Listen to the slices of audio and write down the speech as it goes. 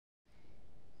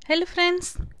Hello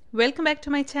friends, welcome back to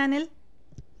my channel.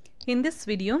 In this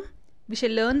video, we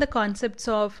shall learn the concepts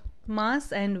of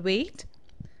mass and weight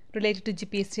related to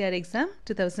GPSTR exam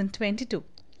 2022.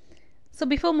 So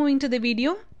before moving to the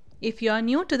video, if you are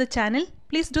new to the channel,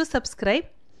 please do subscribe.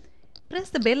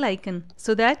 Press the bell icon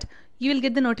so that you will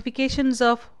get the notifications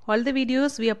of all the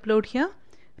videos we upload here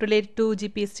related to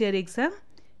GPSTR exam,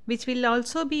 which will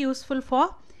also be useful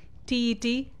for TET,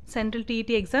 Central TET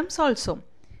exams also.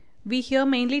 We here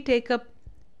mainly take up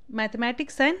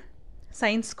mathematics and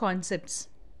science concepts.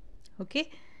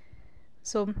 Okay,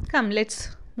 so come,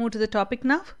 let's move to the topic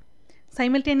now.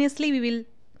 Simultaneously we will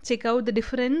check out the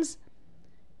difference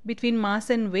between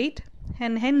mass and weight,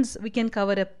 and hence we can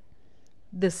cover up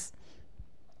this.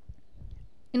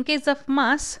 In case of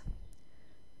mass,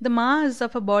 the mass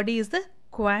of a body is the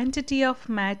quantity of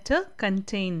matter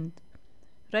contained,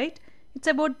 right? It's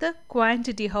about the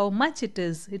quantity, how much it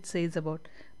is, it says about.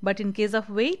 But in case of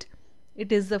weight,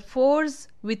 it is the force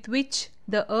with which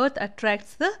the earth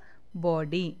attracts the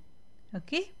body.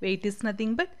 Okay, weight is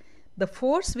nothing but the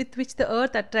force with which the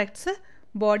earth attracts the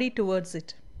body towards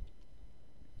it.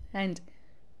 And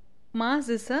mass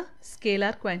is a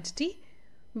scalar quantity,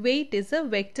 weight is a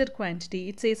vector quantity.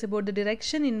 It says about the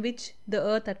direction in which the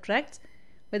earth attracts,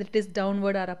 whether it is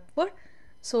downward or upward.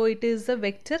 So it is a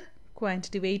vector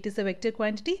quantity. Weight is a vector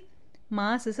quantity,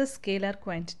 mass is a scalar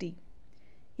quantity.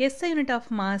 SI unit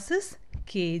of mass is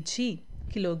kg,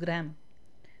 kilogram.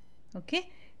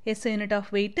 Okay, SI unit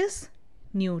of weight is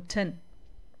Newton.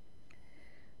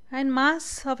 And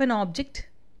mass of an object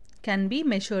can be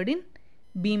measured in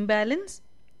beam balance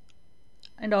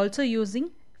and also using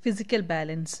physical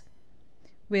balance,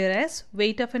 whereas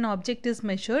weight of an object is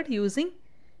measured using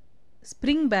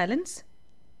spring balance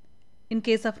in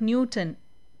case of Newton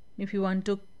if you want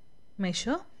to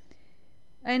measure,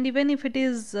 and even if it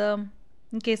is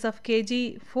in case of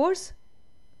kg force,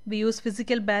 we use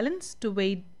physical balance to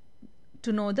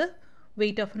know the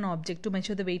weight of an object, to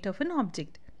measure the weight of an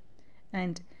object.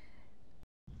 And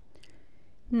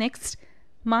next,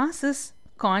 mass is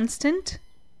constant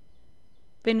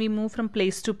when we move from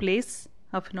place to place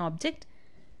of an object,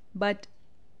 but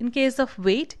in case of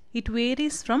weight, it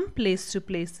varies from place to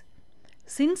place.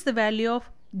 Since the value of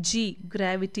g,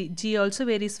 gravity, g also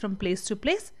varies from place to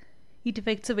place, it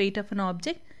affects the weight of an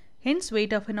object. Hence,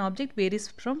 weight of an object varies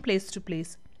from place to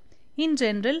place. In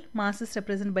general, mass is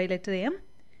represented by letter m,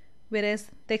 whereas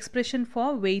the expression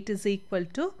for weight is equal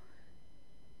to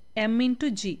m into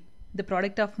g. The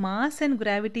product of mass and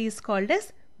gravity is called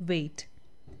as weight.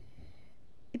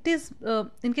 It is,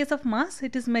 in case of mass,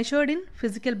 it is measured in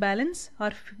physical balance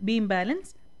or beam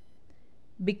balance,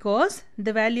 because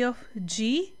the value of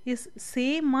g is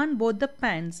same on both the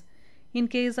pans. In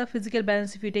case of physical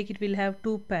balance, if you take, it will have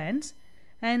two pans,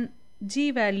 and g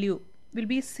value will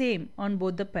be same on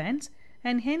both the pans,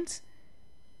 and hence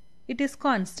it is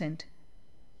constant.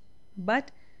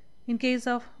 But in case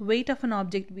of weight of an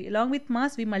object, along with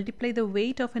mass, we multiply the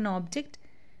weight of an object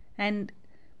and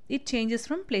it changes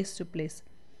from place to place.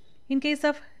 In case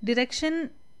of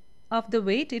direction of the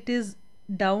weight, it is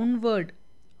downward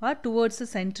or towards the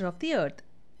center of the earth,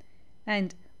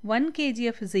 and 1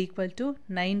 kgf is equal to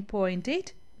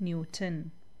 9.8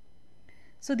 Newton.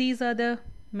 So these are the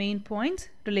main points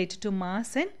related to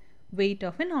mass and weight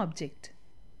of an object.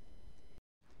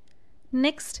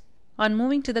 Next, on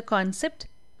moving to the concept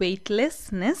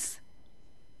weightlessness,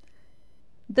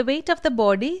 the weight of the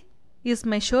body is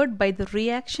measured by the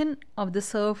reaction of the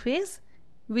surface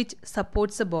which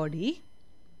supports the body.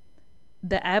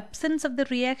 The absence of the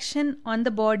reaction on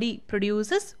the body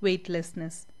produces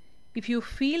weightlessness. If you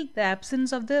feel the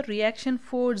absence of the reaction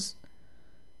force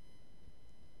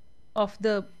of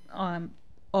the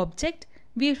object,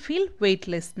 we feel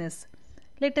weightlessness.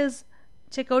 Let us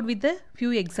check out with a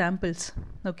few examples.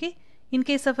 Okay, in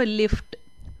case of a lift,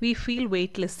 we feel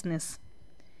weightlessness.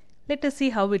 Let us see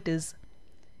how it is.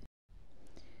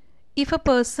 If a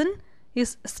person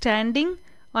is standing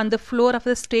on the floor of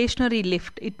the stationary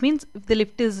lift, it means if the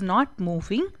lift is not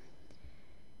moving,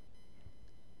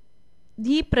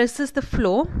 he presses the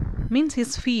floor, means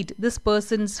his feet, this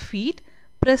person's feet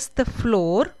press the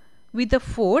floor with a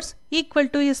force equal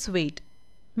to his weight.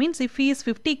 Means if he is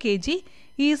 50 kg,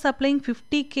 he is applying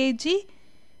 50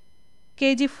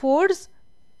 kg force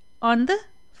on the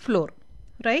floor,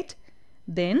 right?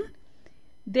 Then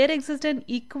there exists an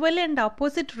equal and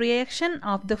opposite reaction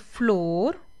of the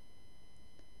floor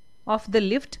of the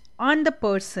lift on the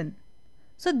person.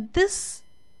 So this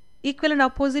equal and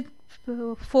opposite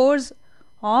force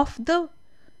of the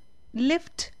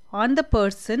lift on the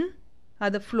person, or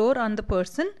the floor on the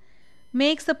person,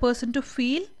 makes the person to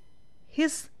feel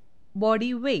his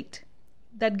body weight.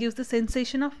 That gives the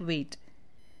sensation of weight.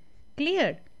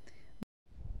 Clear?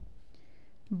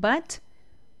 But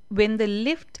when the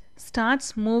lift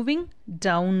starts moving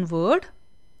downward,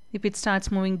 if it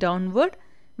starts moving downward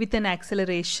with an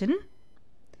acceleration,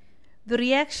 the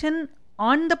reaction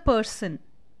on the person,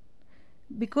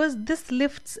 because this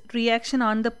lift's reaction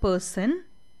on the person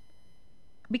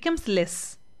becomes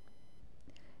less.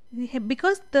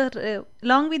 Because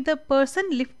along with the person,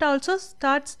 lift also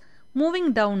starts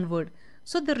moving downward.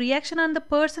 So the reaction on the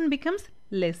person becomes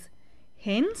less.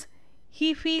 Hence,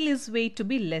 he feels his weight to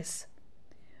be less.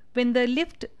 When the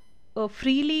lift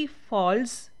freely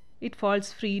falls, it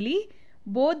falls freely,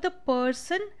 both the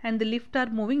person and the lift are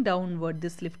moving downward.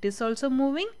 This lift is also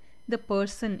moving, the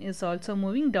person is also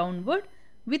moving downward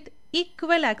with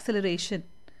equal acceleration.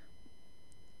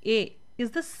 A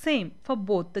is the same for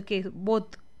both the case,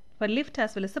 both for lift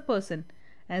as well as the person.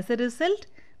 As a result,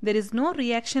 there is no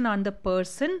reaction on the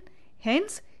person,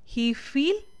 hence he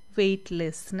feel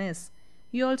weightlessness.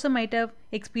 You also might have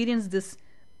experienced this.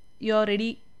 You are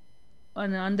ready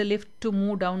on the lift to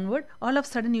move downward. All of a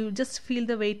sudden you just feel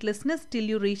the weightlessness till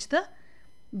you reach the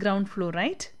ground floor,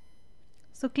 right?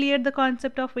 So clear the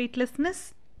concept of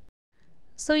weightlessness.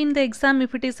 So in the exam,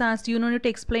 if it is asked, you don't need to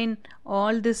explain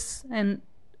all this and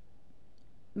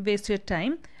waste your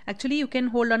time. Actually, you can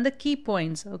hold on the key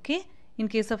points. Okay, in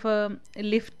case of a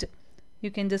lift,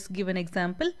 you can just give an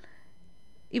example.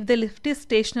 If the lift is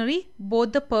stationary,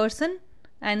 both the person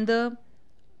and the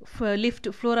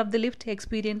floor of the lift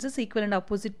experiences equal and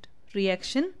opposite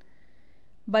reaction.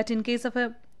 But in case of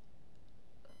a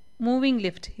moving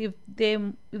lift, if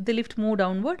the lift move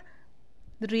downward,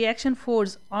 the reaction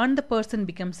force on the person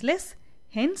becomes less,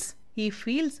 hence he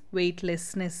feels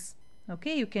weightlessness.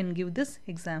 Okay, you can give this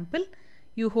example.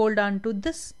 You hold on to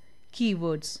this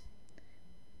keywords.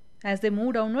 As they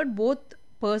move downward, both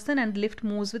person and lift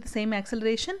moves with the same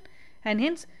acceleration, and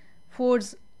hence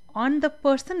force on the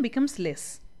person becomes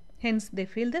less. Hence they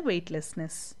feel the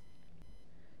weightlessness.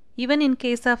 Even in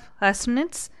case of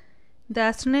astronauts, the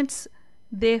astronauts,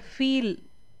 they feel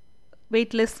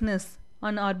weightlessness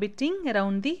on orbiting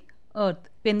around the Earth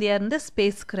when they are in the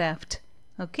spacecraft.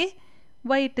 Okay,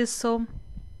 why it is so?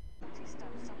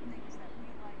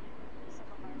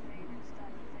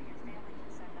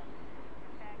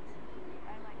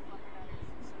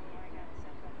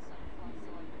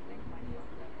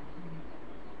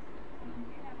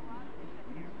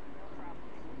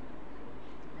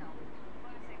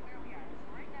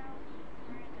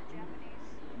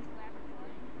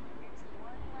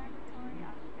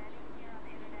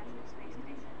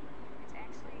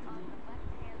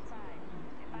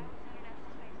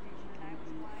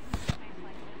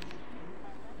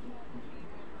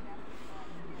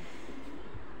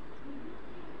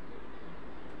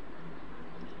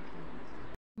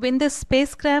 When the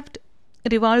spacecraft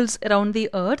revolves around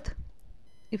the Earth,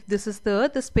 if this is the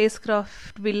Earth, the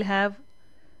spacecraft will have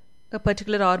a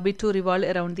particular orbit to revolve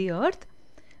around the Earth.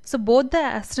 So both the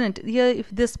astronaut, here if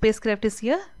the spacecraft is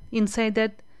here, inside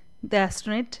that the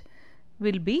astronaut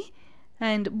will be,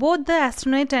 and both the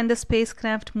astronaut and the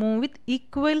spacecraft move with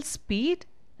equal speed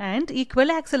and equal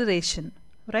acceleration,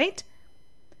 right?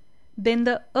 Then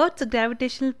the Earth's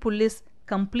gravitational pull is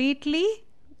completely,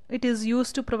 it is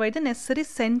used to provide the necessary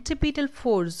centripetal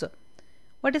force.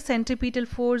 What is centripetal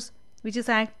force? Which is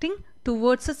acting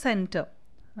towards the center,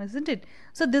 isn't it?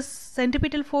 So this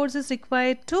centripetal force is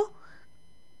required to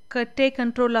take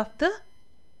control of the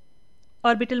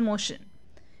orbital motion.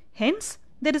 Hence,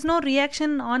 there is no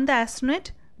reaction on the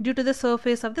astronaut due to the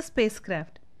surface of the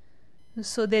spacecraft.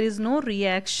 So there is no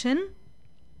reaction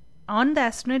on the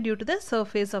astronaut due to the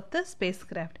surface of the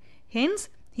spacecraft. Hence,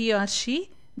 he or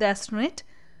she, the astronaut,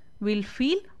 will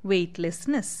feel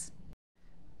weightlessness.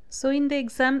 So in the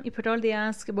exam, if at all they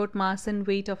ask about mass and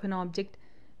weight of an object,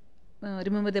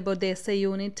 remember about the SI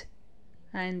unit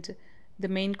and the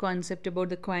main concept about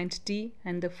the quantity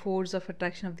and the force of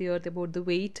attraction of the Earth, about the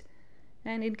weight.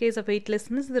 And in case of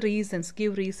weightlessness, the reasons,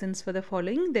 give reasons for the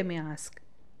following they may ask.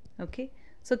 Okay,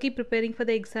 so keep preparing for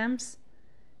the exams.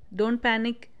 Don't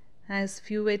panic, as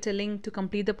few were telling to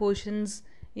complete the portions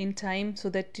in time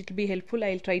so that it will be helpful.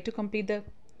 I'll try to complete the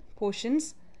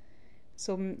portions.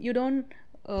 So you don't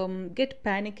get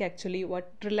panic actually.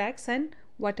 Relax, and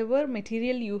whatever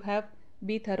material you have,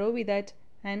 be thorough with that,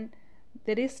 and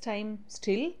there is time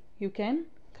still, you can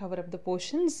cover up the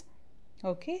portions.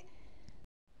 Okay,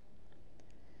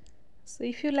 so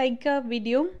if you like a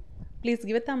video, please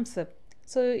give a thumbs up.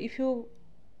 So if you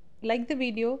like the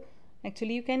video,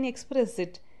 actually you can express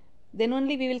it, then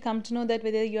only we will come to know that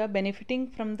whether you are benefiting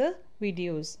from the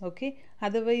videos. Okay,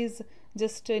 otherwise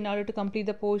just in order to complete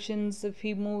the portions, if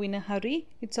we move in a hurry,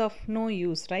 it's of no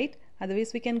use, right?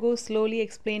 Otherwise we can go slowly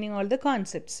explaining all the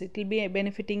concepts. It will be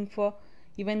benefiting for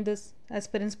even this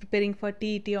aspirants preparing for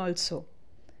TET also.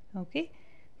 Okay,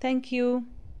 thank you.